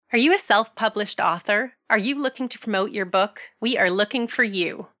Are you a self-published author? Are you looking to promote your book? We are looking for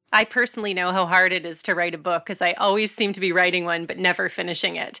you. I personally know how hard it is to write a book, as I always seem to be writing one but never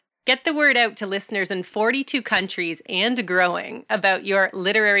finishing it. Get the word out to listeners in 42 countries and growing about your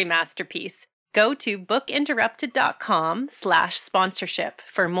literary masterpiece. Go to bookinterrupted.com/sponsorship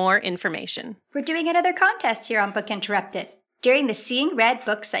for more information. We're doing another contest here on Book Interrupted. During the Seeing Red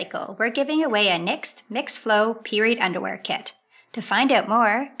book cycle, we're giving away a NYX Mixed Flow period underwear kit. To find out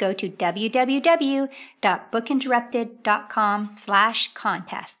more, go to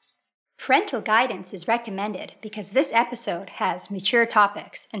www.bookinterrupted.com/contests. Parental guidance is recommended because this episode has mature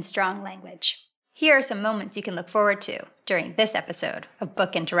topics and strong language. Here are some moments you can look forward to during this episode of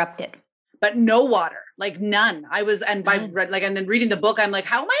Book Interrupted. But no water, like none. And then reading the book, I'm like,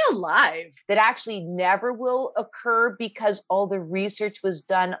 how am I alive? That actually never will occur because all the research was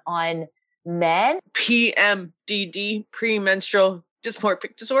done on men. PMDD, premenstrual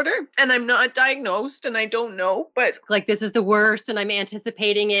dysmorphic disorder, and I'm not diagnosed and I don't know, but like this is the worst and I'm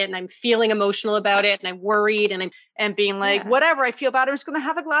anticipating it and I'm feeling emotional about it and I'm worried and being like, whatever, I feel bad, I'm just going to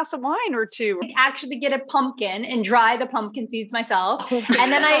have a glass of wine or two. I actually get a pumpkin and dry the pumpkin seeds myself.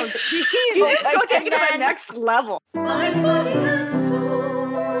 And then you just go take it to the next level. Mind, body, and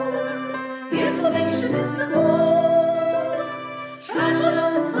soul. Information is the goal. Try to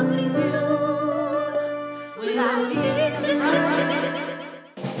learn something new without being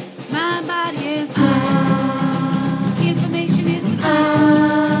mind, body, and soul. Information is the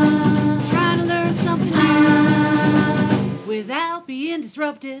goal. Trying to learn something new without being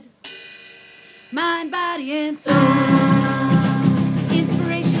disrupted. Mind, body, and soul.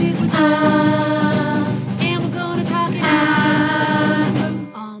 Inspiration is the goal. And we're gonna talk it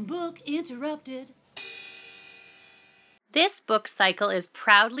out on Book Interrupted. This book cycle is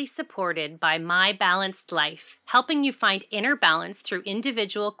proudly supported by My Balanced Life, helping you find inner balance through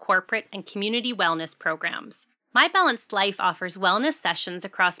individual, corporate, and community wellness programs. My Balanced Life offers wellness sessions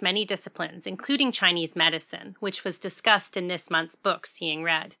across many disciplines, including Chinese medicine, which was discussed in this month's book, Seeing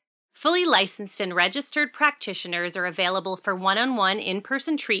Red. Fully licensed and registered practitioners are available for one-on-one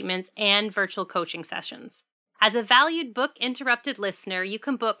in-person treatments and virtual coaching sessions. As a valued Book Interrupted listener, you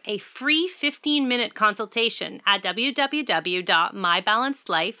can book a free 15-minute consultation at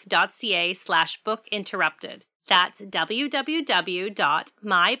www.mybalancedlife.ca/bookinterrupted. That's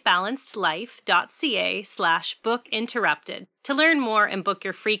www.mybalancedlife.ca/bookinterrupted to learn more and book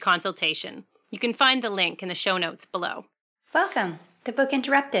your free consultation. You can find the link in the show notes below. Welcome to Book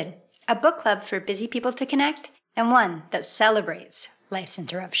Interrupted, a book club for busy people to connect and one that celebrates life's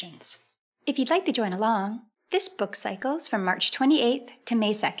interruptions. If you'd like to join along, this book cycle's from March 28th to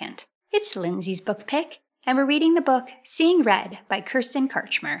May 2nd. It's Lindsay's book pick, and we're reading the book Seeing Red by Kirsten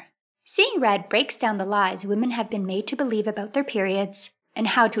Karchmer. Seeing Red breaks down the lies women have been made to believe about their periods and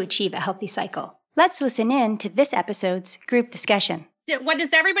how to achieve a healthy cycle. Let's listen in to this episode's group discussion. What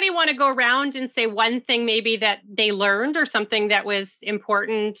does everybody want to go around and say one thing maybe that they learned or something that was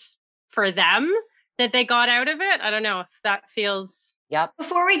important for them that they got out of it? I don't know if that feels... Yep.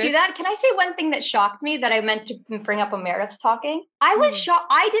 Before we do that, can I say one thing that shocked me that I meant to bring up when Meredith talking? I was shocked.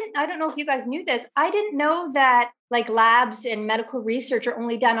 I don't know if you guys knew this. I didn't know that like labs and medical research are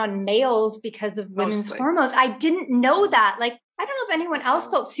only done on males because of women's hormones. I didn't know that. Like, I don't know if anyone else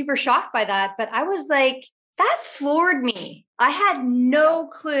felt super shocked by that, but I was like, that floored me. I had no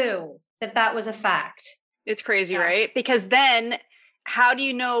clue that was a fact. It's crazy, right? Because then how do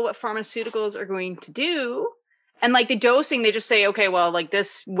you know what pharmaceuticals are going to do? And like the dosing, they just say, okay, well, like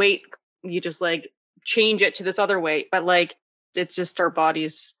this weight, you just like change it to this other weight. But like, it's just our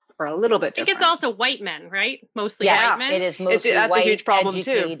bodies are a little bit different. I think it's also white men, right? Mostly white men. It is mostly that's white, a huge problem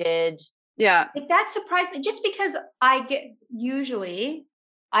educated. Too. Yeah. Like that surprised me just because I'm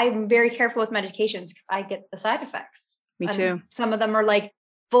very careful with medications because I get the side effects. Me too. Some of them are like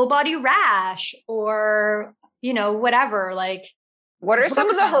full body rash or, whatever, like. What are some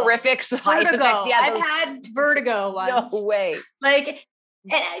of the horrific side effects? Yeah, I've had vertigo once. No way. Like,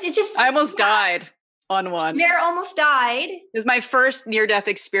 it's just... I almost died on one. Mare almost died. It was my first near-death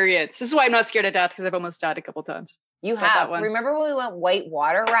experience. This is why I'm not scared of death, because I've almost died a couple times. You have. Remember when we went white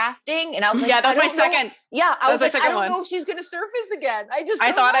water rafting? And I was like... Yeah, that was my second. Yeah, I was like, I don't one. know if she's going to surface again. I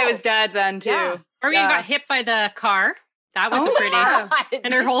thought I was dead then, too. Yeah. Or you got hit by the car. That was pretty.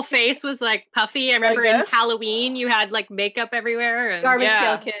 And her whole face was like puffy. I remember in Halloween, you had like makeup everywhere. And, Garbage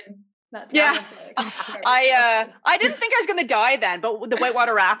pail kid. I didn't think I was going to die then, but the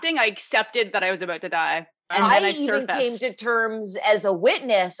whitewater rafting, I accepted that I was about to die. And then I even came to terms as a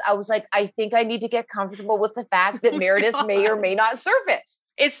witness. I was like, I think I need to get comfortable with the fact that Meredith may or may not surface.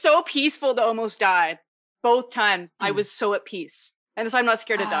 It's so peaceful to almost die. Both times I was so at peace. And so I'm not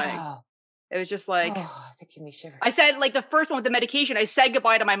scared of dying. Oh, It was just like, that gave me shivers. I said, like the first one with the medication, I said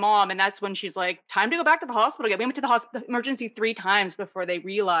goodbye to my mom. And that's when she's like, time to go back to the hospital again. We went to the hospital emergency 3 times before they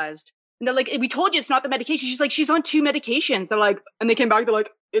realized. And they're like, we told you it's not the medication. She's like, she's on 2 medications. They're like, and they came back, they're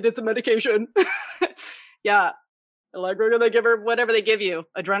like, it is a medication. Yeah. They're like, we're going to give her whatever they give you.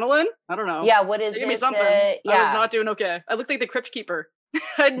 Adrenaline? I don't know. Yeah, what is They it? give me something. Yeah. I was not doing okay. I looked like the Crypt Keeper.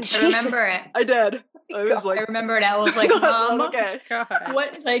 I remember it. I did. I was like, I remember it. I was like, I'm Mom, okay.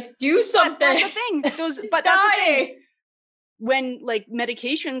 what? Like, do something. That's the thing. But that's the thing. When like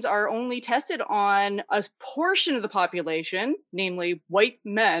medications are only tested on a portion of the population, namely white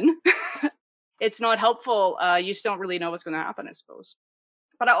men, it's not helpful. You just don't really know what's going to happen, I suppose.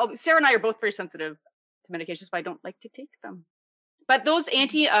 But Sarah and I are both very sensitive to medications, but I don't like to take them. But those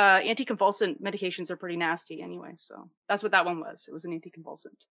anticonvulsant medications are pretty nasty anyway. So that's what that one was. It was an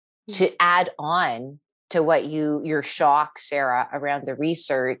anticonvulsant. To add on to what your shock, Sarah, around the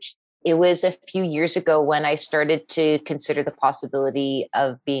research, it was a few years ago when I started to consider the possibility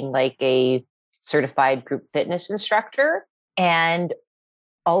of being like a certified group fitness instructor. And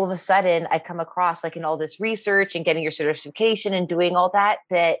all of a sudden I come across like in all this research and getting your certification and doing all that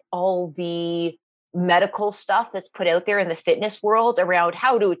all the medical stuff that's put out there in the fitness world around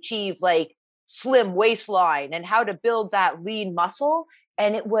how to achieve like slim waistline and how to build that lean muscle.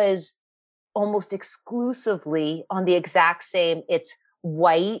 And it was almost exclusively on the exact same, it's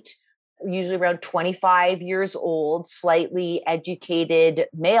white, usually around 25 years old, slightly educated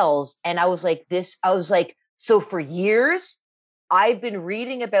males. And I was like, so for years, I've been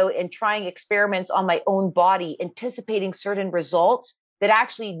reading about and trying experiments on my own body, anticipating certain results that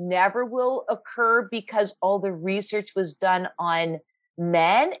actually never will occur because all the research was done on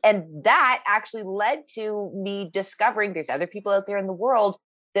men. And that actually led to me discovering there's other people out there in the world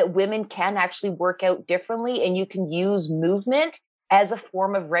that women can actually work out differently, and you can use movement as a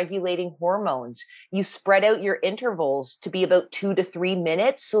form of regulating hormones. You spread out your intervals to be about 2 to 3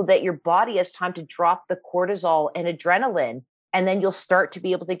 minutes so that your body has time to drop the cortisol and adrenaline. And then you'll start to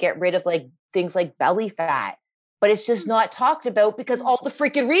be able to get rid of like things like belly fat. But it's just not talked about because all the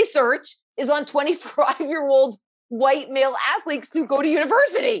freaking research is on 25-year-old white male athletes who go to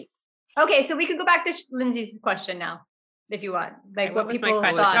university. Okay, so we could go back to Lindsay's question now, if you want. Like What what was my people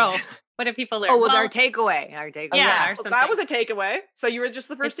question? thought. Oh, what do people learn? Oh, with Well, our takeaway. Our takeaway. yeah, or Well, something. that was a takeaway. So you were just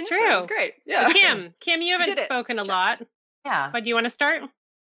the first It's answer. That was true. great. Yeah. Kim, you did haven't it. spoken a lot. Yeah. But do you want to start?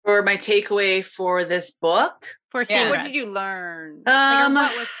 For my takeaway for this book, For Yeah. seeing What did you learn?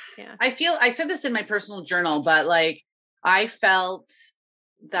 I said this in my personal journal, but like I felt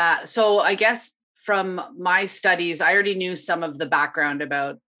that, so I guess from my studies, I already knew some of the background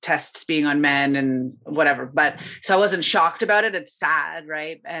about tests being on men and whatever, but so I wasn't shocked about it. It's sad,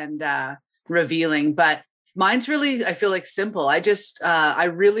 right? And revealing, but mine's really, I feel like simple. I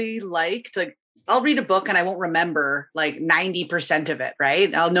really liked, like, I'll read a book and I won't remember like 90% of it,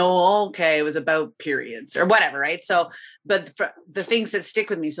 right? I'll know, okay, it was about periods or whatever, right? So, but for the things that stick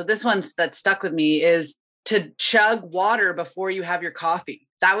with me. So this one's that stuck with me is to chug water before you have your coffee.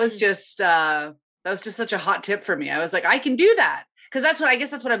 That was just such a hot tip for me. I was like, I can do that. Because that's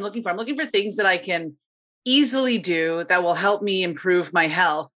what I'm looking for. I'm looking for things that I can easily do that will help me improve my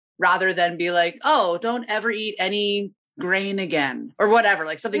health rather than be like, oh, don't ever eat any grain again or whatever,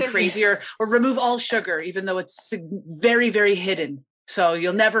 like something crazy or remove all sugar, even though it's very, very hidden. So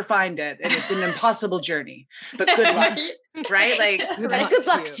you'll never find it. And it's an impossible journey, but good luck, right? Like Good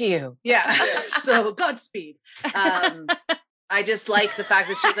luck to you. yeah. So Godspeed. I just like the fact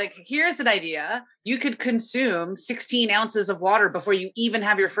that she's like, here's an idea. You could consume 16 ounces of water before you even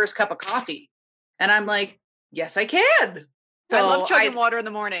have your first cup of coffee. And I'm like, yes, I can. So I love chugging water in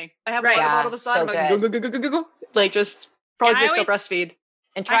the morning. I have a water Yeah, bottle beside so me. I'm like, like just probably Yeah, I still breastfeed.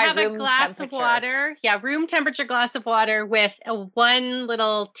 And I try have a room glass temperature. of water. Yeah, room temperature glass of water with one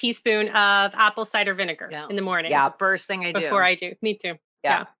little teaspoon of apple cider vinegar Yeah. in the morning. Yeah. It's the first thing I do. Before I do. Me too.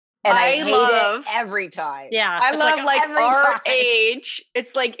 Yeah. And I hate love- it every time. Yeah. I it's love like every our time. age.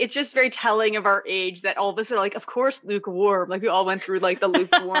 It's like it's just very telling of our age that all of us are like, of course, lukewarm. Like we all went through like the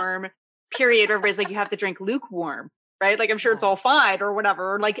lukewarm period where everybody's like, you have to drink lukewarm, right? Like I'm sure it's all fine or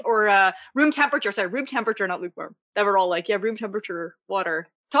whatever. Or room temperature. Sorry, room temperature, not lukewarm. That we're all like, yeah, room temperature water.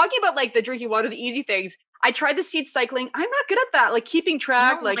 Talking about like the drinking water, the easy things. I tried the seed cycling. I'm not good at that. Like keeping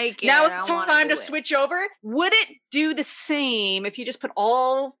track. don't Like like now it. I it's wanna time to do it. switch over. Would it do the same if you just put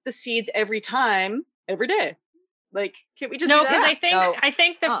all the seeds every time, every day? Like, can't we just No, do because that? I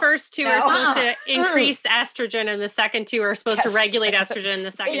think the Oh. first two No. are supposed to increase estrogen, and the second two are supposed to Yes. regulate estrogen, and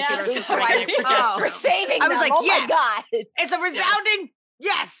the second two are Yes. supposed to regulate Oh. progesterone. We're saving I was them. like, oh yes. my God. It's a resounding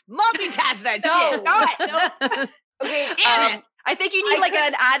yes. Multitask that No, shit. not. No. Okay. Damn it. I think you need like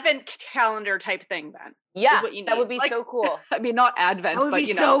an advent calendar type thing then. Yeah, what you that would need. be Like, so cool. I mean, not advent, That would but be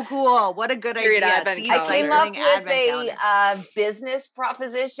you know. so cool. What a good Period idea. advent Seed calendar. I came up doing with advent a calendar. business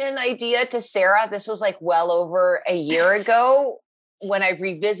proposition idea to Sarah. This was like well over a year ago when I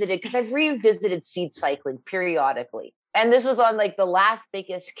revisited, because I've revisited seed cycling periodically. And this was on like the last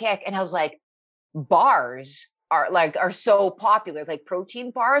biggest kick. And I was like, bars are so popular, like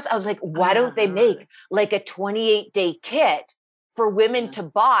protein bars. I was like, why don't they make like a 28-day kit for women to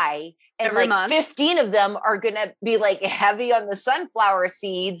buy? And Every like month? 15 of them are going to be like heavy on the sunflower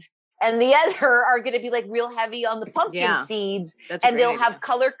seeds. And the other are going to be like real heavy on the pumpkin Yeah. seeds. That's a And great they'll idea. have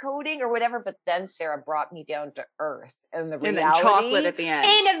color coding or whatever. But then Sarah brought me down to earth. And the And then reality, chocolate at the end.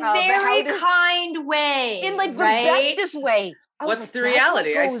 In a but how very does- kind way. in like the right? bestest way. I was What's like, the that's what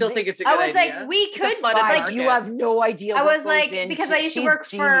reality? I goes still in- think it's a good I was idea. like, we could flooded buy. market. you have no idea. I what was goes like, into- because I used to she's work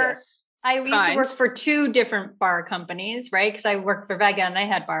genius. I used to Kind. work for 2 different bar companies, right? Because I worked for Vega and they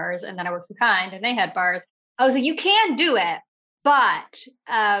had bars, and then I worked for Kind and they had bars. I was like, you can do it, but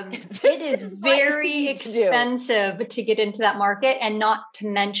it This is is what you very need to do. expensive to get into that market, and not to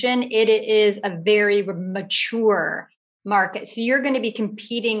mention it is a very mature market. So you're going to be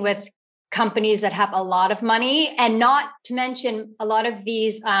competing with companies that have a lot of money, and not to mention a lot of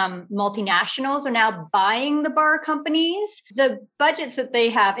these multinationals are now buying the bar companies. The budgets that they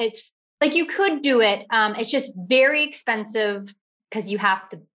have, it's like you could do it. It's just very expensive because you have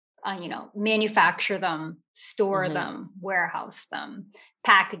to, manufacture them, store Mhm. them, warehouse them,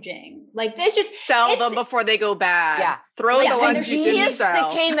 packaging. Like it's just Sell it's- them before they go bad. Yeah. Throw Like the the ones you didn't genius that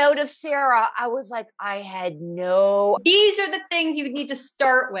sell. came out of Sarah, I was like, I had no. These are the things you need to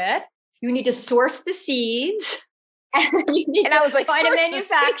start with. You need to source the seeds, and you need And I was like, find a source the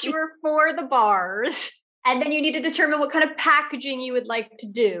manufacturer for the bars, and then you need to determine what kind of packaging you would like to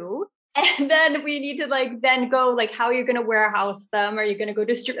do. And then we need to then go how you're going to warehouse them. Are you going to go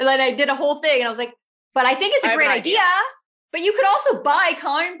distribute? Then I did a whole thing, and I was like, but I think it's I a have great an idea. idea. But you could also buy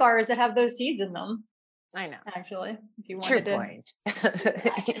Kind bars that have those seeds in them. I know. Actually, if you True wanted to. point.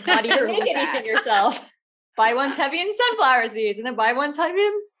 Not even True make anything that. yourself. Buy one's heavy in sunflower seeds, and then buy one's heavy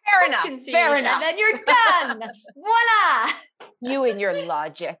in Fair enough. pumpkin seeds, Fair enough. and then you're done. Voila! You and your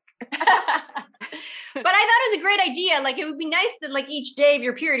logic. But I thought it was a great idea. It would be nice that each day of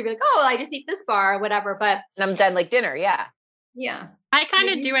your period, you'd be like, oh, I just eat this bar or whatever. But And I'm done like dinner. Yeah. yeah, I kind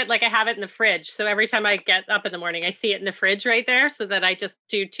of Maybe do it like I have it in the fridge. So every time I get up in the morning, I see it in the fridge right there, so that I just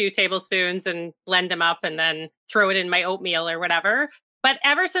do 2 tablespoons and blend them up and then throw it in my oatmeal or whatever. But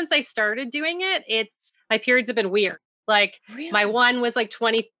ever since I started doing it, my periods have been weird. My one was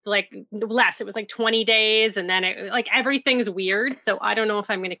 20, less. It was 20 days. And then everything's weird. So I don't know if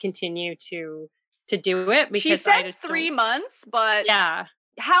I'm going to continue to do it, because She I said just 3 don't- months, but Yeah.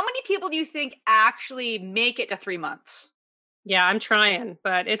 how many people do you think actually make it to 3 months? Yeah, I'm trying,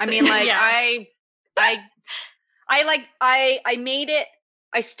 but it's I mean, yeah. I made it.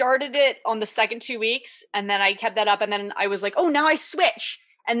 I started it on the second 2 weeks, and then I kept that up, and then I was like, oh, now I switch,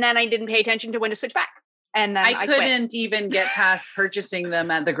 and then I didn't pay attention to when to switch back, and then I quit. couldn't even get past purchasing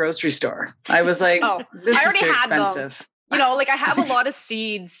them at the grocery store. I was like, Oh, this I is already too had them. expensive. I have a lot of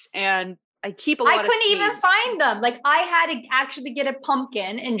seeds, and I keep a lot. I couldn't of even seeds. find them. I had to actually get a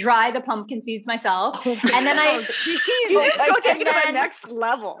pumpkin and dry the pumpkin seeds myself. And then I, You just go take and it to the then- next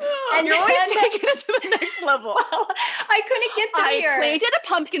level. and You're always then- taking it to the next level. I couldn't get them I here. planted a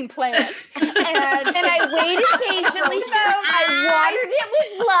pumpkin plant, and And I waited patiently. I watered it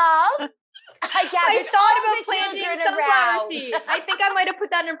with love. I I gathered thought all about the planting children sunflower around. seeds. I think I might have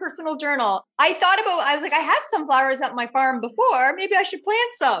put that in a personal journal. I was like, I have sunflowers at my farm before. Maybe I should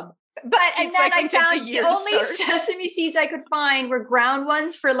plant some. But and Seed then I cycling takes a found the year to only start. sesame seeds I could find were ground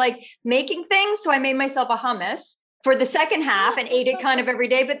ones for making things. So I made myself a hummus for the second half and ate it kind of every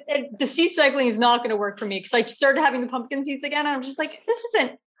day. But the seed cycling is not going to work for me, because I started having the pumpkin seeds again. And I'm just like,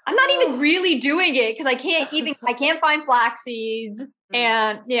 I'm not even really doing it, because I can't find flax seeds.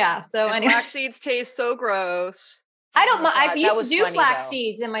 And yeah, so And anyway. flax seeds taste so gross. I don't mind. God, I that used was to do funny, flax though.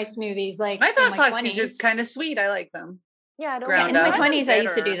 seeds in my smoothies. I in thought my flax seeds 20s. are kind of sweet. I like them. Yeah, I don't Ground In my up. 20s, I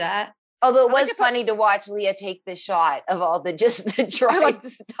used to do Bitter. that. Although it like was if I- funny to watch Leah take the shot of all the dried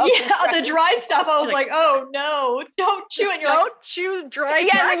stuff. Yeah, the dry stuff. I was like, oh no, don't chew it. You're like, Don't chew dry Yeah,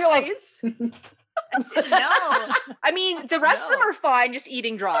 and then you're flax like- seeds. No, I mean the rest of them are fine, just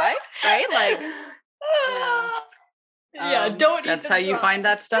eating dry, right? yeah, Um, don't. That's eat how them you dry. find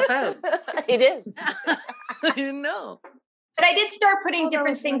that stuff out. It is. No. But I did start putting Oh, that different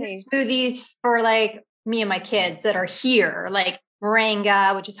was things funny. in smoothies for me and my kids that are here, like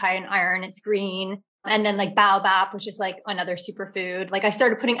moringa, which is high in iron, it's green, and then baobab, which is another superfood. I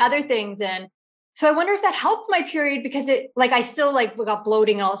started putting other things in. So I wonder if that helped my period because it like I still like got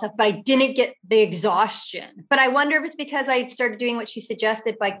bloating and all that stuff, but I didn't get the exhaustion. But I wonder if it's because I started doing what she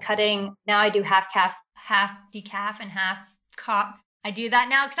suggested by cutting. Now I do half decaf and half cop. I do that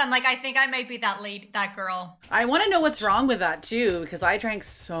now because I'm like, I think I might be that girl. I want to know what's wrong with that too, because I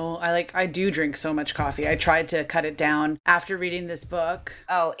do drink so much coffee. I tried to cut it down after reading this book.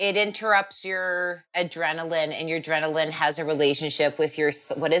 Oh, it interrupts your adrenaline, and your adrenaline has a relationship with your,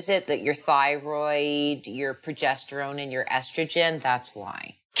 what is it? That your thyroid, your progesterone, and your estrogen. That's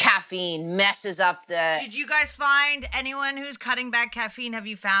why. Caffeine messes up the... Did you guys find anyone who's cutting back caffeine? Have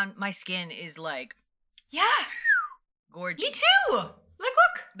you found my skin is like... Yeah. Gorgeous. Me too.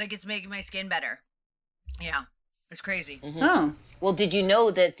 Look. Like it's making my skin better. Yeah. It's crazy. Mm-hmm. Oh. Well, did you know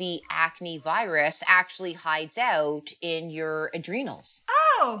that the acne virus actually hides out in your adrenals?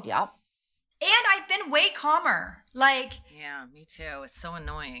 Oh. Yep. And I've been way calmer. Like, Yeah, me too. It's so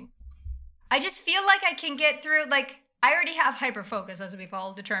annoying. I just feel like I can get through, like, I already have hyperfocus, as we've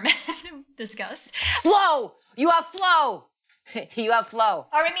all determined, discussed. Flow! You have flow! You have flow.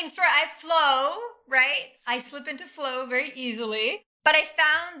 Or I have flow, right? I slip into flow very easily. But I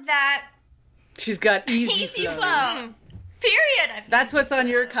found that She's got easy flow. flow. Period. That's what's on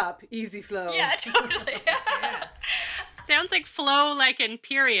your cup. Easy flow. Yeah, totally. Sounds like flow like in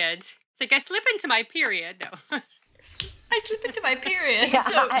period. It's like I slip into my period. No. I slip into my period. Yeah,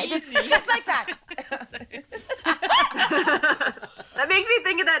 So easy. just like that. That makes me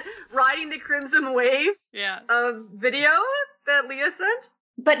think of that Riding the Crimson Wave video that Leah sent.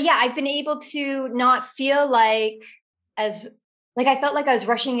 But yeah, I've been able to not feel like I felt like I was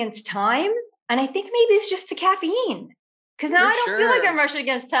rushing against time. And I think maybe it's just the caffeine. Because now I don't feel like I'm rushing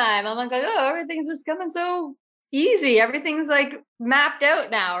against time. I'm like, oh, everything's just coming so easy. Everything's like mapped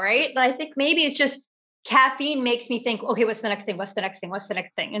out now, right? And I think maybe it's just caffeine makes me think, okay, what's the next thing? What's the next thing? What's the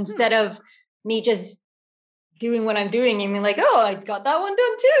next thing? Instead of me just doing what I'm doing and being like, oh, I got that one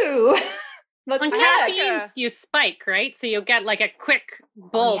done too. On caffeine, you spike, right? So you'll get like a quick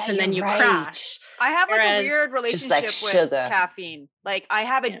bolt and then you crash. I have like a Whereas- weird relationship with sugar. caffeine. Like I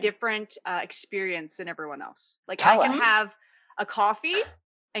have a different experience than everyone else. Like Tell I can us. have a coffee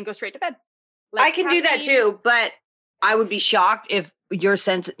and go straight to bed. Like, I can do that too, but I would be shocked if you're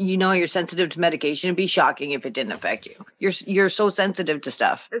sensitive to medication. It'd be shocking if it didn't affect you. You're so sensitive to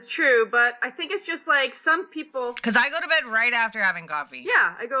stuff. It's true, but I think it's just like some people. Because I go to bed right after having coffee.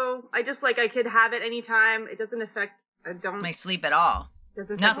 Yeah, I just like I could have it anytime. It doesn't affect. I don't. My sleep at all.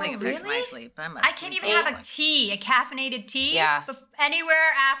 Doesn't Nothing Oh, affects my really? sleep. I'm a I can't even sleep have a tea, a caffeinated tea. Yeah. Anywhere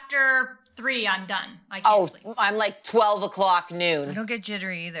after 3, I'm done. I can't sleep. I'm like 12 o'clock I noon. don't get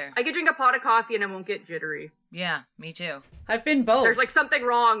jittery either. I could drink a pot of coffee and I won't get jittery. Yeah, me too. I've been both. There's like something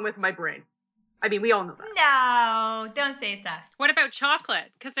wrong with my brain. I mean, we all know that. No, don't say that. What about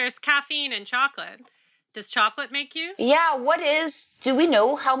chocolate? Because there's caffeine in chocolate. Does chocolate make you? Yeah, do we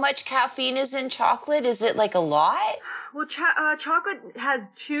know how much caffeine is in chocolate? Is it like a lot? Well, chocolate has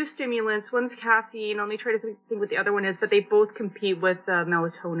 2 stimulants. One's caffeine. Let me try to think what the other one is, but they both compete with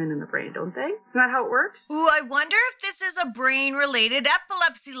melatonin in the brain, don't they? Isn't that how it works? Ooh, I wonder if this is a brain-related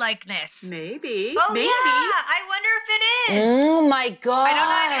epilepsy likeness. Maybe. Oh, Maybe. yeah. I wonder if it is. Oh my God. I don't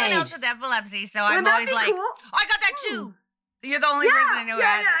know anyone else with epilepsy, so I'm Wouldn't that always be like, cool? oh, I got that too. You're the only person I know who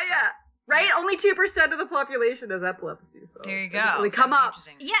has it. So. Right? Only 2% of the population has epilepsy. So There you it go. doesn't really come That'd be up.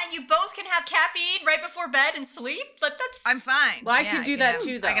 interesting. Yeah, and you both can have caffeine right before bed and sleep. Like that's. I'm fine. Well, I Yeah, could do can that have-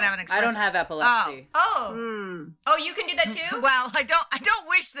 too, though. I can have an I don't espresso. have epilepsy. Oh, oh, you can do that too. Well, I don't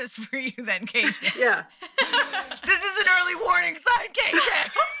wish this for you then, KJ. Yeah. This is an early warning sign,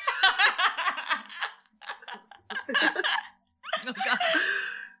 KJ. Oh, God.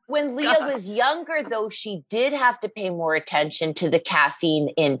 When Leah was younger, though, she did have to pay more attention to the caffeine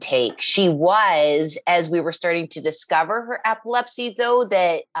intake. She was, as we were starting to discover her epilepsy, though,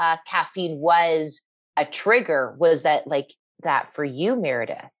 that caffeine was a trigger. Was that like that for you,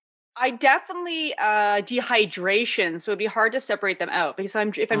 Meredith? I definitely dehydration, so it'd be hard to separate them out because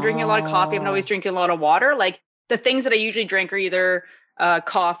if I'm drinking a lot of coffee, I'm always drinking a lot of water. Like the things that I usually drink are either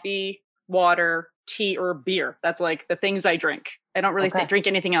coffee, water, tea, or beer. That's like the things I drink. I don't really drink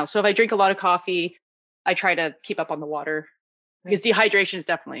anything else. So if I drink a lot of coffee, I try to keep up on the water because dehydration is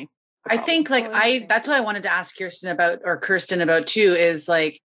definitely. I think that's what I wanted to ask Kirsten about too, is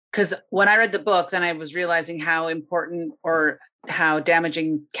like, because when I read the book, then I was realizing how important or how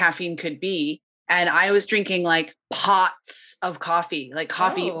damaging caffeine could be. And I was drinking like pots of coffee, like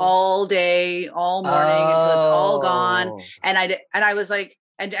coffee all day, all morning until it's all gone. And I was like,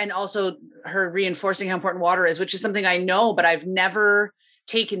 and also her reinforcing how important water is, which is something I know, but I've never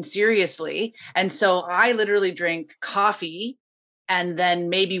taken seriously. And so I literally drink coffee and then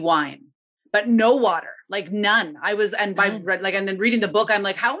maybe wine. but no water, like none. I was, and and then reading the book, I'm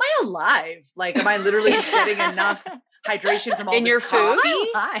like, how am I alive? Like, am I literally just getting enough hydration from all In this your coffee? food?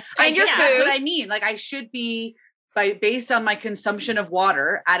 And your food. That's what I mean. Like, I should be, based on my consumption of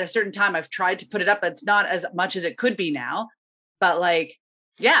water at a certain time. I've tried to put it up. It's not as much as it could be now, but like,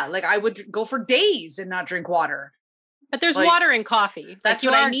 yeah, like I would go for days and not drink water. But there's water in coffee. That's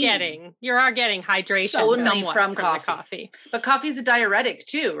like what I mean. You are getting hydration only somewhat from the coffee. But coffee is a diuretic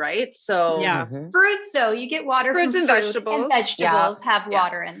too, right? So yeah, fruits. So you get water Fruits from and fruit, vegetables. and vegetables have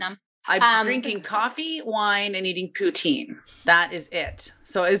water in them. I'm drinking coffee, wine, and eating poutine. That is it.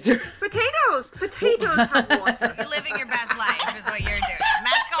 So is there potatoes have water. You're living your best life is what you're doing.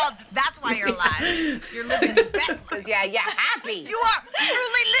 That's why you're alive. You're living the best life. Because you're happy. You are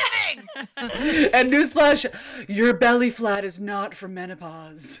truly living. And newsflash, your belly flat is not from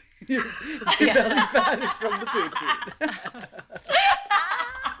menopause. Your belly fat is from the poutine.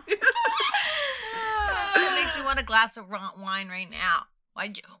 It makes me want a glass of wine right now. Why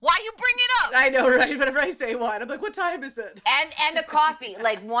you bring it up? I know, right? Whenever I say wine, I'm like, what time is it? And a coffee,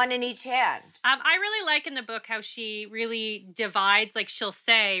 like one in each hand. I really like in the book how she really divides, like she'll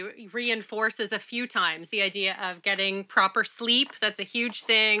say, reinforces a few times the idea of getting proper sleep. That's a huge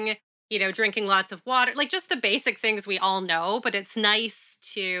thing. You know, drinking lots of water, like just the basic things we all know, but it's nice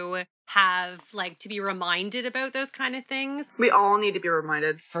to have, like, to be reminded about those kind of things. We all need to be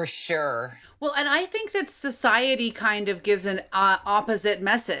reminded. For sure. Well, and I think that society kind of gives an opposite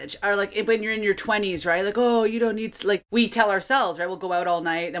message. Or like when you're in your 20s, right? Like, oh, you don't need to, like, we tell ourselves, right? We'll go out all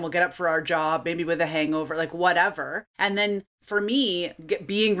night, then we'll get up for our job, maybe with a hangover, like whatever. And then for me,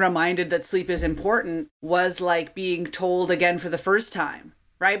 being reminded that sleep is important was like being told again for the first time.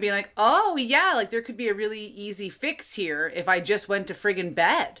 Right? Being like, oh, yeah, like there could be a really easy fix here if I just went to friggin'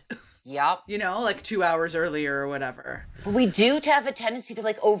 bed. Yep. You know, like 2 hours earlier or whatever. But we do have a tendency to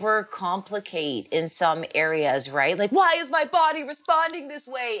like overcomplicate in some areas, right? Like, why is my body responding this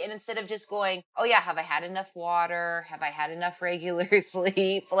way? And instead of just going, oh yeah, have I had enough water? Have I had enough regular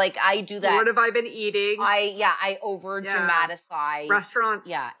sleep? Like I do that. What have I been eating? I over dramatize. Restaurants.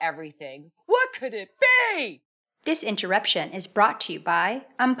 Yeah, everything. What could it be? This interruption is brought to you by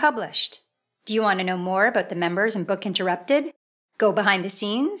Unpublished. Do you want to know more about the members in Book Interrupted? Go behind the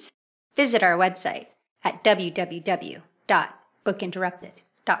scenes? Visit our website at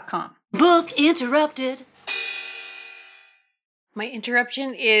www.bookinterrupted.com. Book Interrupted. My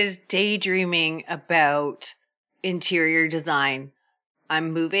interruption is daydreaming about interior design.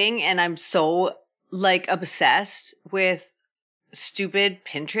 I'm moving and I'm so like obsessed with stupid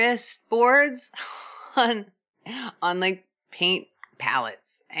Pinterest boards on like paint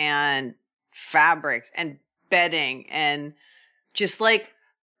palettes and fabrics and bedding and just like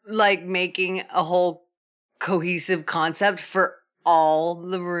making a whole cohesive concept for all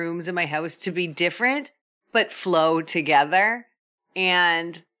the rooms in my house to be different but flow together,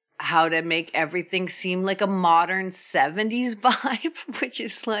 and how to make everything seem like a modern 70s vibe, which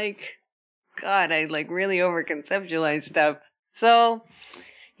is like, God, I like really overconceptualize stuff. So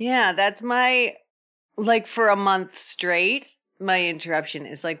yeah, that's my, like for a month straight, my interruption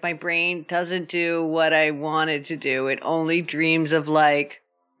is like my brain doesn't do what I want it to do. It only dreams of like,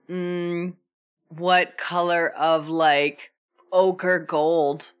 what color of like ochre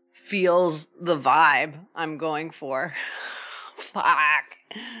gold feels the vibe I'm going for. Fuck.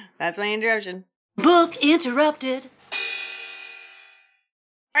 That's my interruption. Book Interrupted.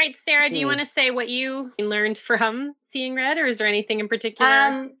 All right, Sarah, do you want to say what you learned from Seeing Red, or is there anything in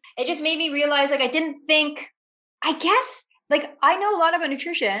particular? It just made me realize, like, I didn't think, I guess, like, I know a lot about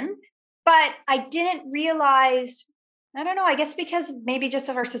nutrition, but I didn't realize, I don't know, I guess because maybe just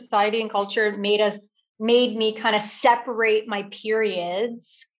of our society and culture made me kind of separate my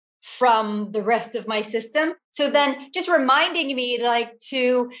periods from the rest of my system. So then just reminding me like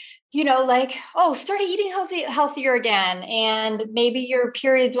to, you know, like, oh, start eating healthier again. And maybe your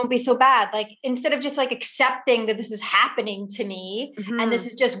periods won't be so bad. Like instead of just like accepting that this is happening to me and this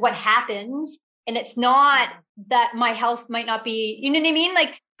is just what happens. And it's not that my health might not be, you know what I mean?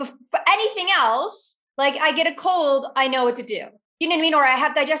 Like for anything else, like I get a cold, I know what to do. You know what I mean? Or I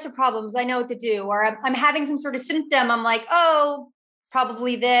have digestive problems, I know what to do. Or I'm having some sort of symptom. I'm like, oh,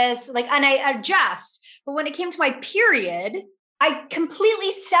 probably this, like, and I adjust. But when it came to my period, I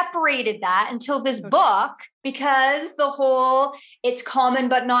completely separated that until this book, because the whole, it's common,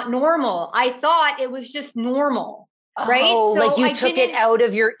 but not normal. I thought it was just normal. Right. Oh, so like you took it out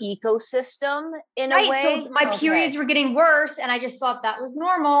of your ecosystem in a way. So my periods were getting worse and I just thought that was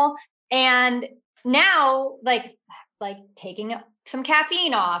normal. And now like taking some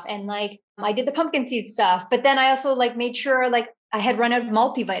caffeine off and like I did the pumpkin seed stuff, but then I also like made sure like I had run out of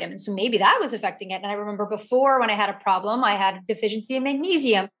multivitamins. So maybe that was affecting it. And I remember before when I had a problem, I had a deficiency in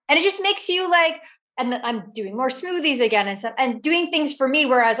magnesium. And it just makes you like, and I'm doing more smoothies again and stuff and doing things for me.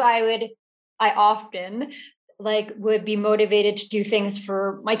 Whereas I often like would be motivated to do things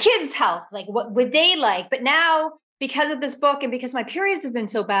for my kids' health. Like what would they like? But now because of this book and because my periods have been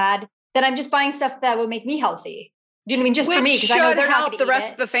so bad, that I'm just buying stuff that will make me healthy. Do you know what I mean? Just for me, because I know they're help not the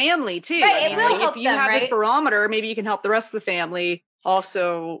rest of the family too. Right, it will help if you them, have this right? barometer, maybe you can help the rest of the family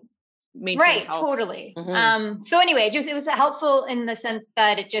also maintain health. Totally. So anyway, it was helpful in the sense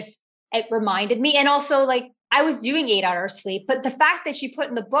that it reminded me, and also like I was doing 8 hours sleep, but the fact that she put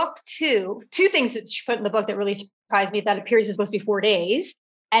in the book two things that she put in the book that really surprised me, that a period is supposed to be 4 days.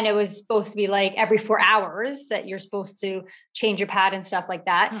 And it was supposed to be like every 4 hours that you're supposed to change your pad and stuff like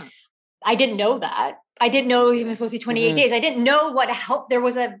that. I didn't know that. I didn't know it was supposed to be 28 days. I didn't know there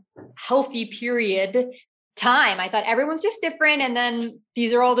was a healthy period time. I thought everyone's just different. And then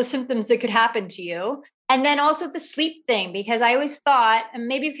these are all the symptoms that could happen to you. And then also the sleep thing, because I always thought, and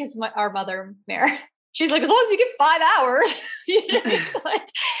maybe because our mother, Mare, she's like, as long as you get 5 hours, like,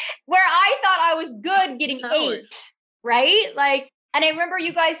 where I thought I was good getting 8, right? Like, and I remember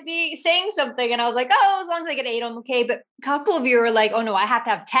you guys saying something and I was like, oh, as long as I get 8, I'm okay. But a couple of you were like, oh no, I have to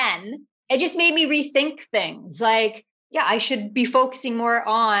have 10. It just made me rethink things. Like, yeah, I should be focusing more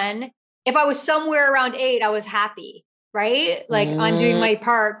on, if I was somewhere around 8, I was happy, right? Like I'm doing my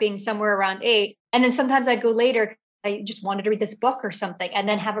part being somewhere around 8. And then sometimes I'd go later. I just wanted to read this book or something and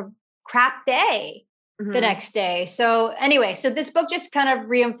then have a crap day the next day. So anyway, so this book just kind of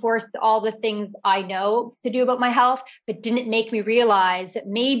reinforced all the things I know to do about my health, but didn't make me realize that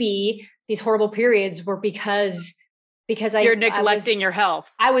maybe these horrible periods were because you're neglecting your health.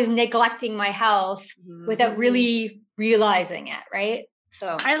 I was neglecting my health without really realizing it. Right.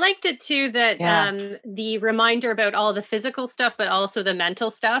 So I liked it too, that the reminder about all the physical stuff, but also the mental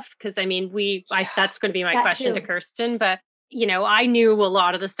stuff. Cause I mean, that's going to be my question to Kirsten, but you know, I knew a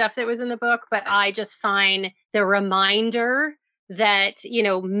lot of the stuff that was in the book, but I just find the reminder that, you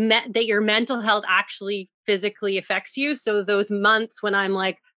know, that your mental health actually physically affects you. So those months when I'm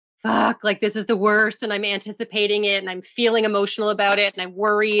like, fuck, like this is the worst, and I'm anticipating it and I'm feeling emotional about it and I'm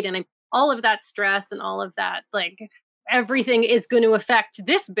worried and I'm all of that stress and all of that, like everything is going to affect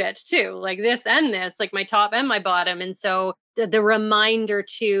this bit too, like this and this, like my top and my bottom. And so the reminder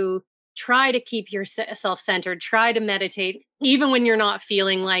to try to keep yourself centered, try to meditate, even when you're not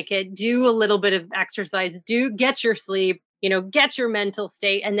feeling like it, do a little bit of exercise, get your sleep, you know, get your mental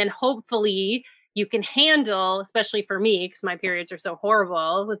state. And then hopefully you can handle, especially for me, because my periods are so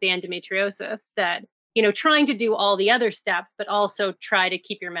horrible with the endometriosis, that, you know, trying to do all the other steps, but also try to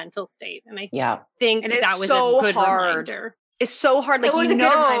keep your mental state. And I think and that was so a good reminder. It's so hard. Like, you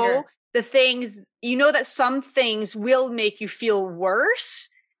know, the things, you know, that some things will make you feel worse.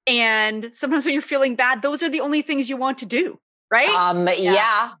 And sometimes when you're feeling bad, those are the only things you want to do. Right.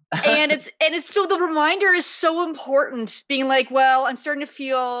 and it's so the reminder is so important, being like, well, I'm starting to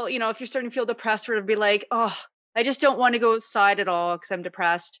feel, you know, if you're starting to feel depressed, or to be like, oh, I just don't want to go outside at all because I'm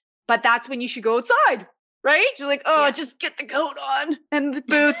depressed. But that's when you should go outside. Right. You're like, oh, just get the coat on and the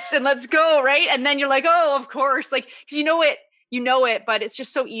boots and let's go. Right. And then you're like, oh, of course, like, because you know it, but it's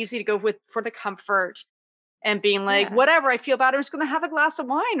just so easy to go for the comfort. And being like, whatever, I feel bad, I'm just going to have a glass of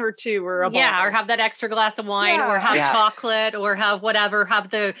wine or two, or a bottle. Or have that extra glass of wine, or have chocolate, or have whatever,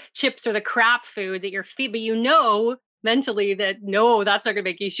 have the chips or the crap food that you're feeding. But you know mentally that, no, that's not going to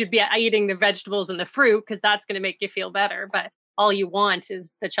make you should be eating the vegetables and the fruit, because that's going to make you feel better. But all you want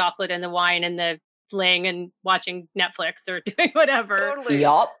is the chocolate and the wine and the laying and watching Netflix or doing whatever. Totally.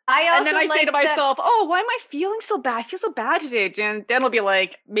 I also and then I say to myself, oh, why am I feeling so bad? I feel so bad today. Dan will be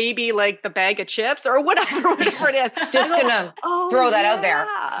like, maybe like the bag of chips or whatever it is. Just gonna throw that out there.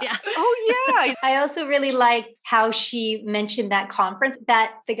 Yeah. Oh yeah. I also really like how she mentioned that conference,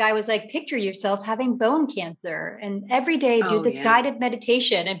 that the guy was like, picture yourself having bone cancer and every day do this guided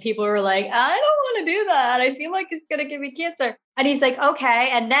meditation. And people were like, I don't want to do that. I feel like it's going to give me cancer. And he's like, okay.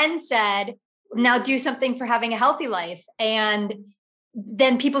 And then said, now do something for having a healthy life. And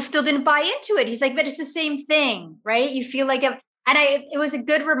then people still didn't buy into it. He's like, but it's the same thing, right? You feel like it was a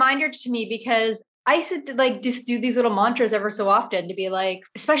good reminder to me, because I used to like just do these little mantras ever so often to be like,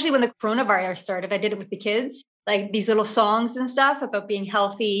 especially when the coronavirus started, I did it with the kids, like these little songs and stuff about being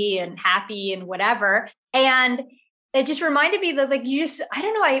healthy and happy and whatever. And it just reminded me that, like, you just, I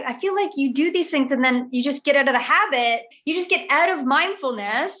don't know, I feel like you do these things and then you just get out of the habit. You just get out of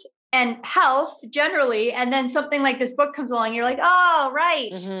mindfulness. and health generally, and then something like this book comes along, you're like, oh,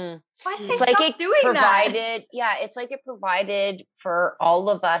 right. Mm-hmm. Why did It's I like stop it doing provided, that? yeah, it's like it provided for all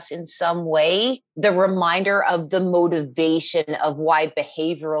of us in some way the reminder of the motivation of why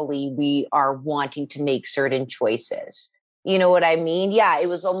behaviorally we are wanting to make certain choices. You know what I mean? Yeah, it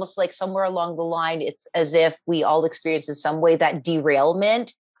was almost like somewhere along the line, it's as if we all experienced in some way that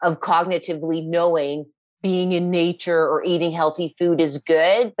derailment of cognitively knowing being in nature or eating healthy food is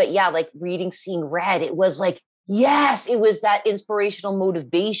good. But yeah, like reading Seeing Red, it was like, yes, it was that inspirational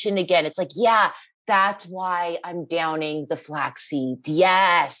motivation again. It's like, yeah, that's why I'm downing the flaxseed.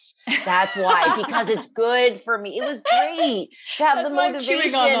 Yes, that's why, because it's good for me. It was great to have the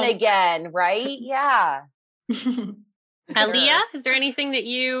motivation again, right? Yeah. Leah, is there anything that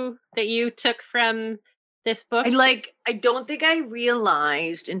you took from this book? I don't think I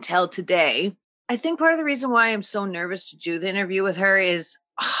realized until today. I think part of the reason why I'm so nervous to do the interview with her is,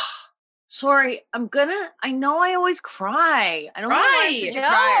 sorry, I know I always cry. I don't know why I'm such a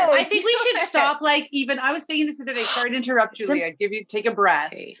crier. I think we should stop. I was thinking this the other day, sorry to interrupt, Julie. I'd take a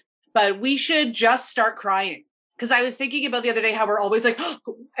breath, but we should just start crying. Because I was thinking about the other day how we're always like, oh,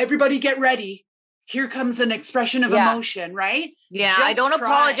 everybody get ready. Here comes an expression of emotion, right? Yeah, just I don't cry.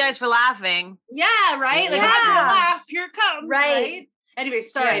 apologize for laughing. Yeah, right? Like, I'm not going to laugh. Here it comes, right? Anyway,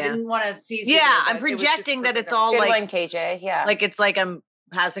 sorry, I didn't want to seize you. Yeah, I'm projecting that it's all Good like one, KJ. Yeah. like it's like I'm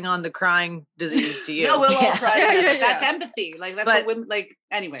passing on the crying disease to you. No, we'll all cry. Yeah. That's empathy. Like that's what women like.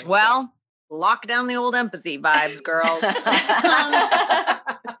 Anyway, well, lock down the old empathy vibes, girls.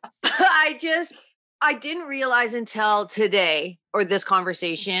 I didn't realize until today or this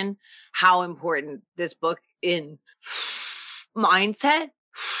conversation how important this book in mindset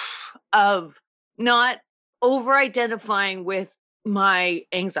of not over-identifying with my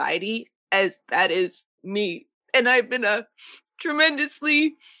anxiety as that is me. And I've been a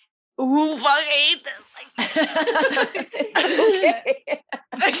tremendously I hate this.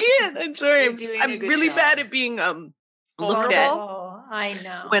 I can't. I'm sorry. I'm really bad at being looked at. Oh, I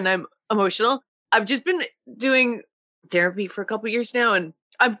know. When I'm emotional. I've just been doing therapy for a couple of years now, and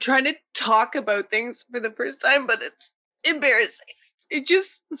I'm trying to talk about things for the first time, but it's embarrassing. It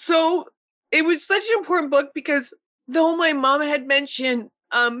was such an important book because though my mom had mentioned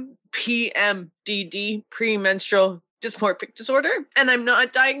PMDD, premenstrual dysmorphic disorder, and I'm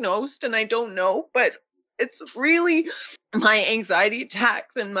not diagnosed and I don't know, but it's really my anxiety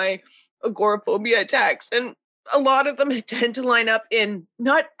attacks and my agoraphobia attacks, and a lot of them tend to line up in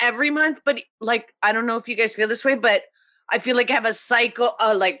not every month, but like, I don't know if you guys feel this way, but I feel like I have a cycle,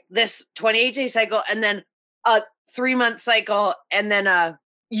 like this 28-day cycle, and then a 3-month cycle, and then a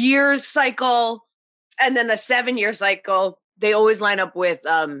year's cycle, and then a 7-year cycle. They always line up with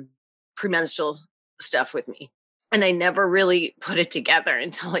premenstrual stuff with me. And I never really put it together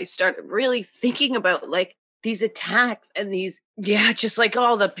until I started really thinking about like these attacks and these, just like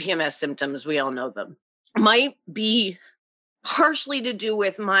all the PMS symptoms, we all know them, might be partially to do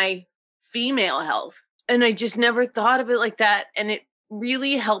with my female health. And I just never thought of it like that. And it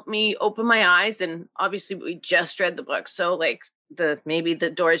really helped me open my eyes. And obviously we just read the book. So like maybe the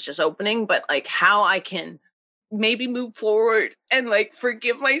door is just opening, but like how I can maybe move forward and like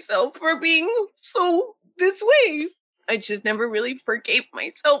forgive myself for being so this way. I just never really forgave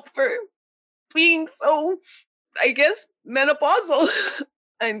myself for being so, I guess, menopausal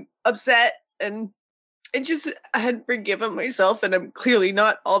and upset. And I hadn't forgiven myself, and I'm clearly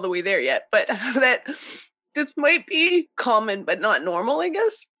not all the way there yet, but that this might be common, but not normal, I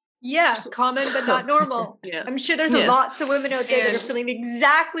guess. Yeah, common, but not normal. Yeah. I'm sure there's lots of women out there that are feeling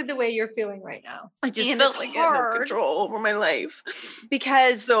exactly the way you're feeling right now. I just felt like I had no control over my life.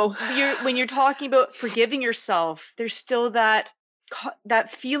 Because when you're talking about forgiving yourself, there's still that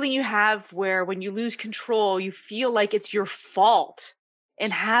feeling you have where when you lose control, you feel like it's your fault.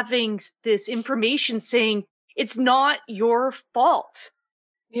 And having this information saying it's not your fault.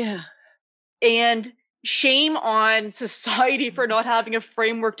 Yeah. And shame on society for not having a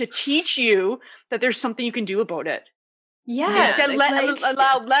framework to teach you that there's something you can do about it. Yes.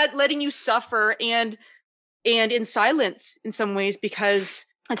 Letting you suffer and in silence in some ways, because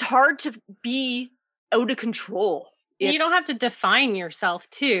it's hard to be out of control. You don't have to define yourself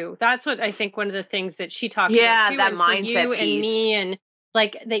too. That's what I think one of the things that she talked about too, that and mindset for you piece. And me, and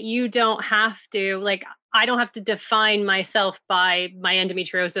like that you don't have to, like, I don't have to define myself by my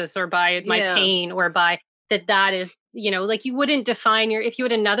endometriosis or by my pain or by that is, like you wouldn't define if you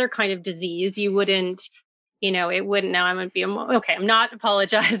had another kind of disease, you wouldn't, it wouldn't, now I'm going to be, okay, I'm not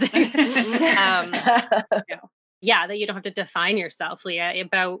apologizing. That you don't have to define yourself, Leah,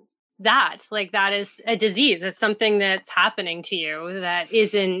 about that. Like, that is a disease. It's something that's happening to you that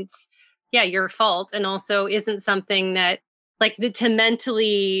isn't, your fault, and also isn't something that, like,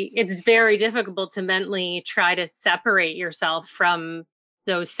 it's very difficult to mentally try to separate yourself from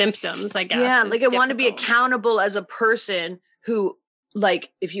those symptoms, I guess. Yeah, like I want to be difficult. accountable as a person who,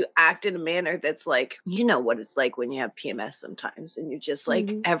 like, if you act in a manner that's like, you know what it's like when you have PMS sometimes and you just like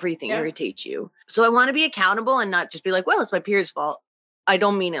everything irritates you. So I want to be accountable and not just be like, well, it's my period's fault. I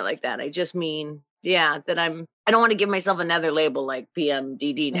don't mean it like that. I just mean, that I don't want to give myself another label like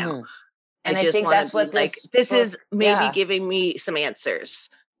PMDD now. Mhm. And I I just think wanna that's what be like, this this is book- maybe yeah. giving me some answers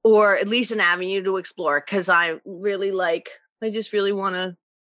or at least an avenue to explore, because I just really want to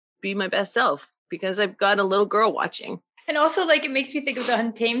be my best self because I've got a little girl watching. And also, like, it makes me think of the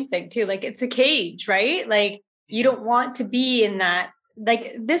Untamed thing too. Like, it's a cage, right? Like, you don't want to be in that.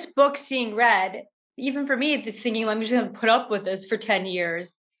 Like, this book seeing read, even for me, it's thinking, I'm just going to put up with this for 10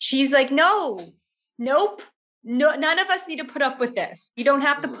 years. She's like, nope, no, none of us need to put up with this. You don't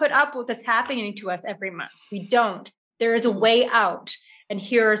have to put up with what's happening to us every month. We don't. There is a way out. And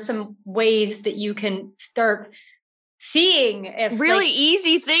here are some ways that you can start seeing if Really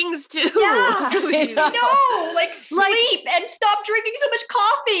easy things too. Yeah. No, like sleep and stop drinking so much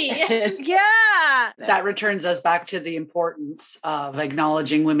coffee. Yeah. That returns us back to the importance of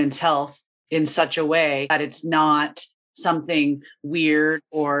acknowledging women's health in such a way that it's not something weird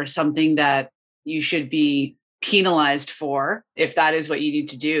or something that you should be penalized for, if that is what you need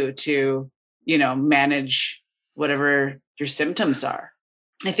to do to, manage whatever your symptoms are.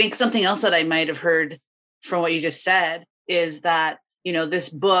 I think something else that I might have heard from what you just said is that, this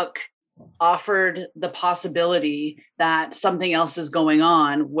book offered the possibility that something else is going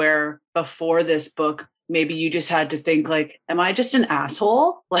on, where before this book, maybe you just had to think like, am I just an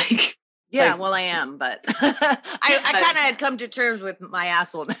asshole? Like, yeah, well, I am, but I kind of had come to terms with my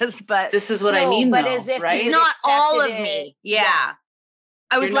assholeness, but this is what I mean, but though, as if right? it's not all of accepted me. it. Yeah.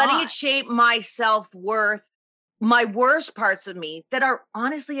 I was You're letting not. it shape my self-worth, my worst parts of me that are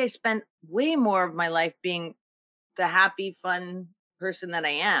honestly, I spent way more of my life being the happy, fun person that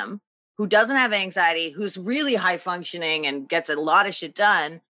I am, who doesn't have anxiety, who's really high functioning and gets a lot of shit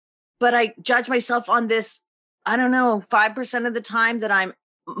done. But I judge myself on this, 5% of the time that I'm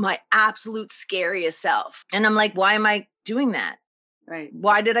my absolute scariest self. And I'm like, why am I doing that? Right.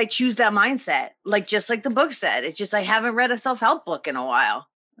 Why did I choose that mindset? Like, just like the book said, it's just, I haven't read a self-help book in a while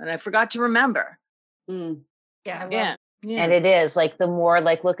and I forgot to remember. Mm. Yeah. And it is like, the more,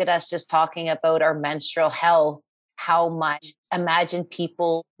 like, look at us just talking about our menstrual health, how much, imagine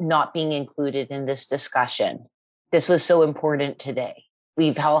people not being included in this discussion. This was so important today.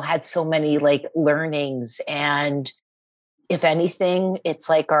 We've all had so many like learnings, and if anything, it's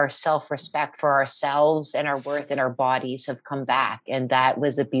like our self-respect for ourselves and our worth in our bodies have come back. And that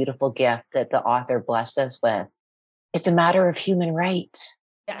was a beautiful gift that the author blessed us with. It's a matter of human rights.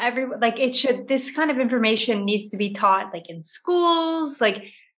 This kind of information needs to be taught like in schools, like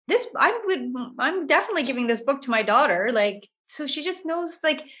this. I'm definitely giving this book to my daughter, like, so she just knows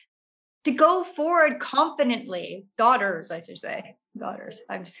like to go forward confidently. Daughters, I should say. Daughters.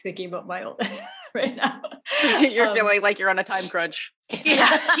 I'm just thinking about my oldest right now. You're feeling like you're on a time crunch.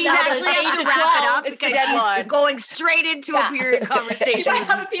 Yeah, she's Now actually the has age to of wrap 12 it up is the because deadline. she's going straight into a period conversation. She might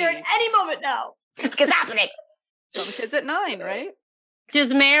have a period any moment now. It's happening. Some kids at 9, right?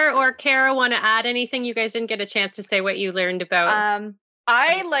 Does Mare or Kara want to add anything? You guys didn't get a chance to say what you learned about.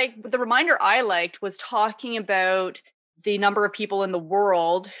 The reminder I liked was talking about the number of people in the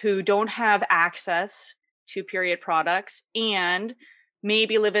world who don't have access to period products and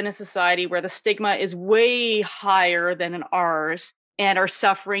maybe live in a society where the stigma is way higher than in ours and are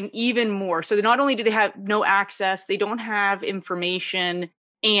suffering even more. So not only do they have no access, they don't have information,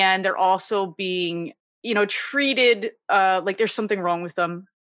 and they're also being, treated like there's something wrong with them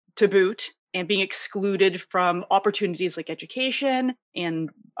to boot, and being excluded from opportunities like education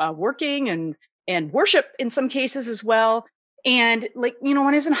and working and worship in some cases as well. And like, when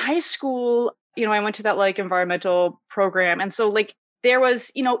I was in high school, I went to that like environmental program. And so like there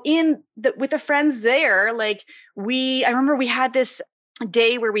was, with the friends there, like I remember we had this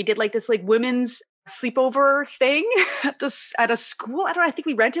day where we did like this like women's sleepover thing at a school. I think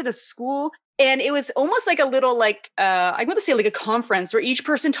we rented a school. And it was almost like a little like, I'm going to say like a conference where each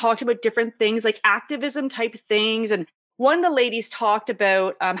person talked about different things, like activism type things. And one of the ladies talked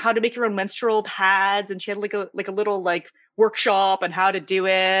about how to make your own menstrual pads. And she had like a little like workshop on how to do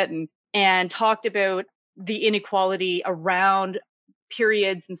it, and talked about the inequality around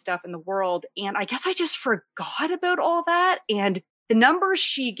periods and stuff in the world. And I guess I just forgot about all that. And the numbers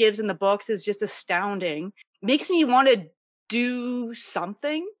she gives in the books is just astounding. Makes me want to do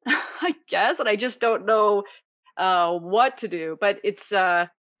something, I guess, and I just don't know what to do. But it's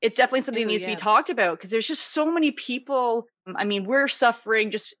definitely something that needs to be talked about, because there's just so many people. I mean, we're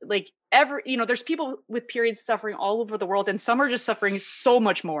suffering just like there's people with periods suffering all over the world, and some are just suffering so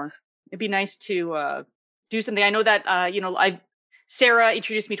much more. It'd be nice to do something. I know that Sarah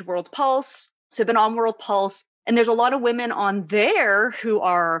introduced me to World Pulse, so I've been on World Pulse, and there's a lot of women on there who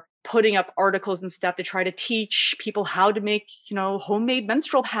are putting up articles and stuff to try to teach people how to make, homemade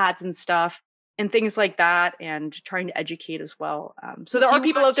menstrual pads and stuff and things like that, and trying to educate as well. So there are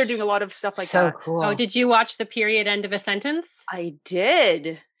people out there doing a lot of stuff like that. So cool. Oh, did you watch The Period End of a Sentence? I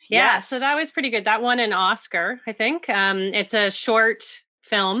did. Yeah, Yes. so that was pretty good. That won an Oscar, I think. It's a short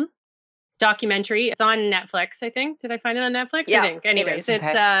film documentary. It's on Netflix, I think. Did I find it on Netflix? Yeah, I think. Anyways, it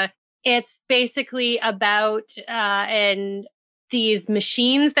is. It's basically about these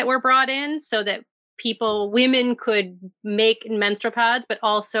machines that were brought in so that women could make menstrual pads, but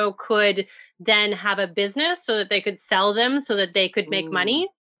also could then have a business so that they could sell them so that they could make money.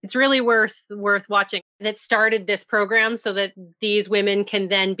 It's really worth watching. And it started this program so that these women can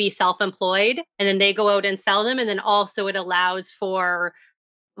then be self-employed, and then they go out and sell them. And then also it allows for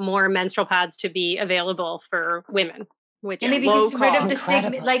more menstrual pads to be available for women. Which And maybe low gets rid of the cost.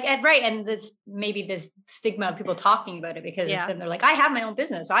 stigma, and this maybe this stigma of people talking about it, because then they're like, I have my own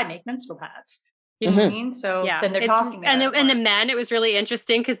business, I make menstrual pads. You know what I mean? So then they're talking about it. And the men, it was really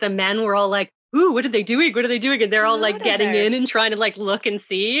interesting because the men were all like, ooh, what are they doing? What are they doing? And they're all like getting in and trying to like look and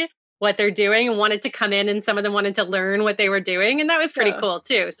see what they're doing, and wanted to come in, and some of them wanted to learn what they were doing. And that was pretty cool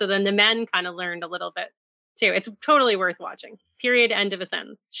too. So then the men kind of learned a little bit too. It's totally worth watching. Period. End of a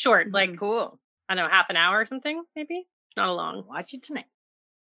sentence. Short, like cool. I don't know, half an hour or something, maybe. Not a long. Watch it tonight.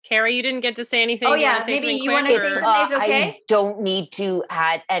 Carrie, you didn't get to say anything. Oh, You yeah, wanna say maybe something you quick, wanna say or- something? Is okay? I don't need to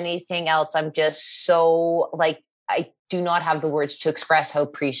add anything else. I'm just so I do not have the words to express how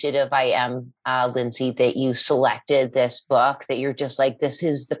appreciative I am, Lindsay, that you selected this book, that you're just like, this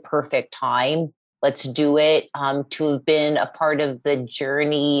is the perfect time. Let's do it. To have been a part of the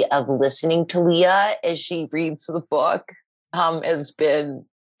journey of listening to Leah as she reads the book has been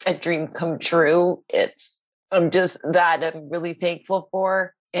a dream come true. I'm really thankful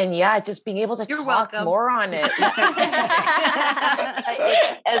for. And just being able to talk more on it.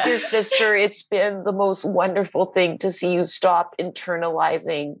 As your sister, it's been the most wonderful thing to see you stop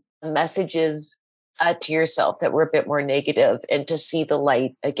internalizing messages to yourself that were a bit more negative, and to see the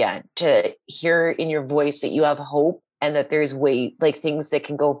light again, to hear in your voice that you have hope and that there's things that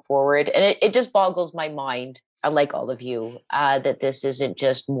can go forward. And it just boggles my mind, like all of you, that this isn't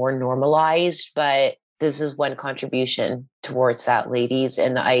just more normalized, but this is one contribution towards that, ladies.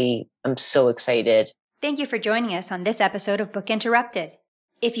 And I am so excited. Thank you for joining us on this episode of Book Interrupted.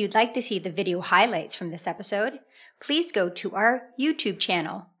 If you'd like to see the video highlights from this episode, please go to our YouTube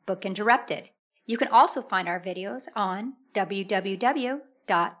channel, Book Interrupted. You can also find our videos on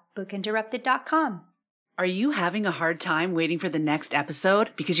www.bookinterrupted.com. Are you having a hard time waiting for the next episode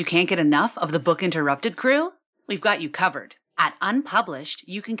because you can't get enough of the Book Interrupted crew? We've got you covered. At Unpublished,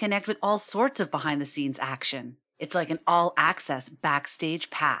 you can connect with all sorts of behind-the-scenes action. It's like an all-access backstage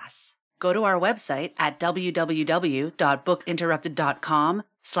pass. Go to our website at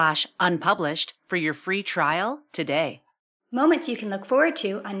www.bookinterrupted.com/unpublished for your free trial today. Moments you can look forward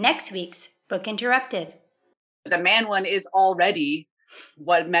to on next week's Book Interrupted. The man one is already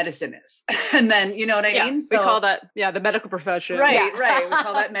what medicine is. And then, you know what I mean? We call that, the medical profession. Right. We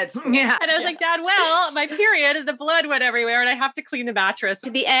call that med school. And I was like, Dad, well, my period, the blood went everywhere and I have to clean the mattress. To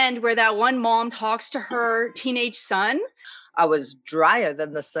the end where that one mom talks to her teenage son. I was drier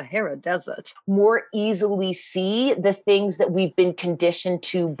than the Sahara Desert. More easily see the things that we've been conditioned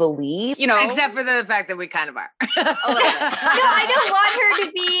to believe. Except for the fact that we kind of are. No, I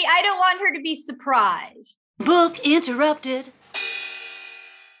don't want her to be surprised. Book Interrupted.